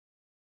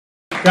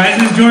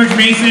Guys, this is George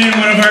Mason,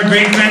 one of our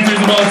great mentors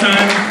of all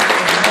time.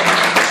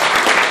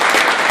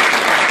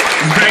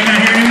 Is Greg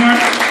not here anymore?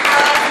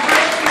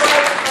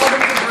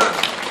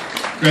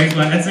 Greg's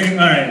black. That's like, all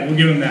right, we'll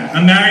give him that.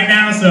 I'm married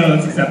now, so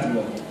it's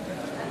acceptable.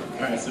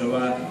 All right,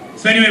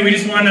 so anyway, we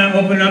just want to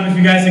open it up. If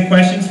you guys have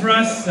questions for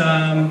us,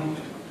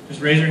 just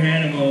raise your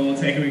hand and we'll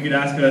take it. We could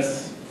ask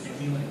us.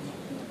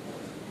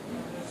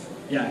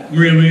 Yeah,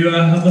 Maria, will you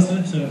help us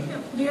with this? Do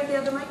you have the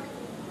other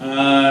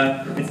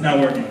mic? It's not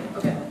working.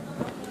 Okay.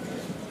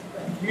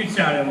 You can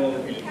shout it. We'll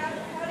repeat it.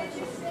 How did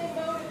you stay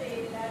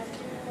motivated as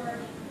you were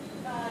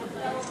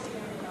developing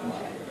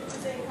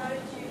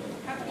everything?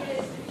 How could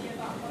it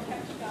give up? What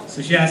kept you going?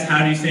 So she asked,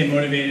 how do you stay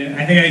motivated?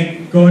 I think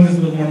I go into this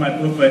a little more in my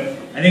book, but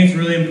I think it's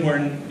really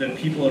important, the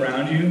people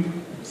around you.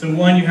 So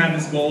one, you have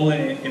this goal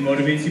and it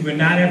motivates you, but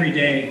not every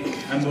day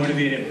I'm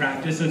motivated at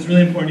practice. So it's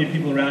really important to have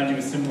people around you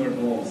with similar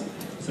goals.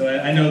 So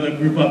I know the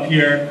group up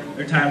here,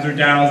 there are times where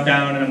Daryl's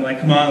down and I'm like,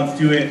 come on, let's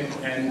do it.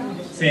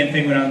 And same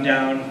thing when I'm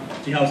down,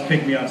 he helps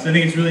pick me up. So I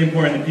think it's really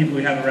important that people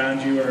you have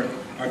around you are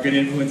good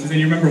influences and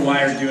you remember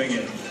why you're doing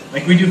it.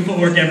 Like we do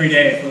footwork every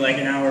day for like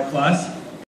an hour plus.